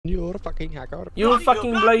hacker, fucking hacker. You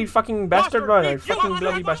fucking bloody fucking bastard, right? Fucking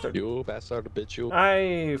bloody bastard. You bastard, bitch, you.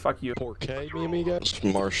 I fuck you. Okay, mi amiga.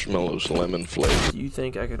 Marshmallows, lemon flavor. Do you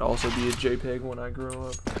think I could also be a JPEG when I grow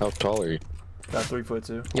up? How tall are you? About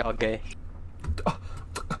 3'2". Y'all gay.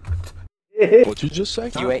 What'd you just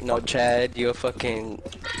say? You ain't no Chad, you a fucking,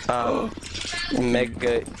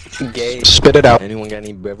 mega gay. Spit it out. Anyone got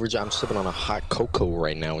any beverage? I'm sipping on a hot cocoa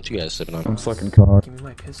right now. What you guys sipping on? I'm sucking cock. Give me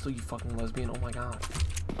my pistol, you fucking lesbian. Oh my god.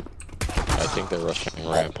 I think they're rushing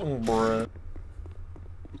ramp. Oh, bruh.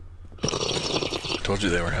 Told you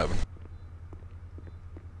they were having.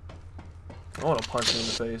 I wanna punch you in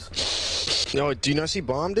the face. No, do you not see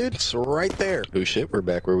bomb, dude? It's right there. Oh shit, we're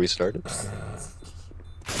back where we started.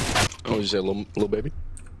 Oh, is that little baby?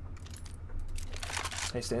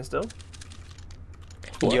 Hey, stand still.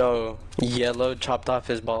 What? Yo, yellow chopped off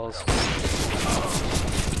his balls.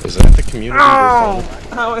 Is that the community? Ow!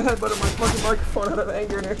 Ow, I headbutted my fucking microphone out of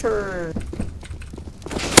anger and it hurt.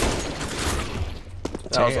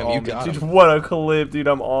 That was Damn, all you me. got Dude, him. what a clip, dude.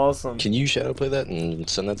 I'm awesome. Can you shadow play that and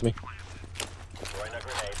send that to me?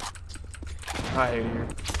 I hate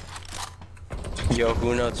you. Yo,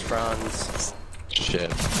 who knows Franz?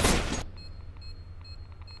 Shit.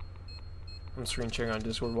 I'm screen sharing on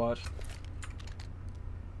Discord watch.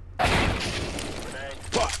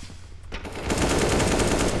 Fuck.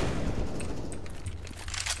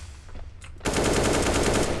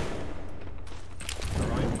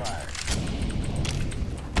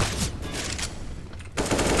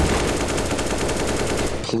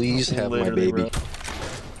 Please have Literally, my baby. bro.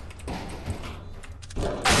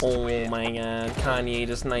 Oh my god, Kanye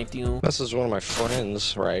just sniped you. This is one of my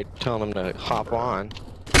friends, right? Telling him to hop on.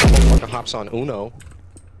 Fucking hops on Uno.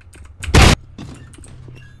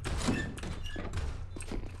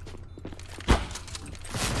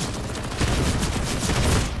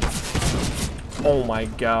 Oh my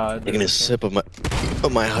god. Taking a sip of my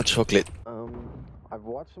hot chocolate. I've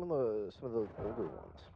watched some of the older ones.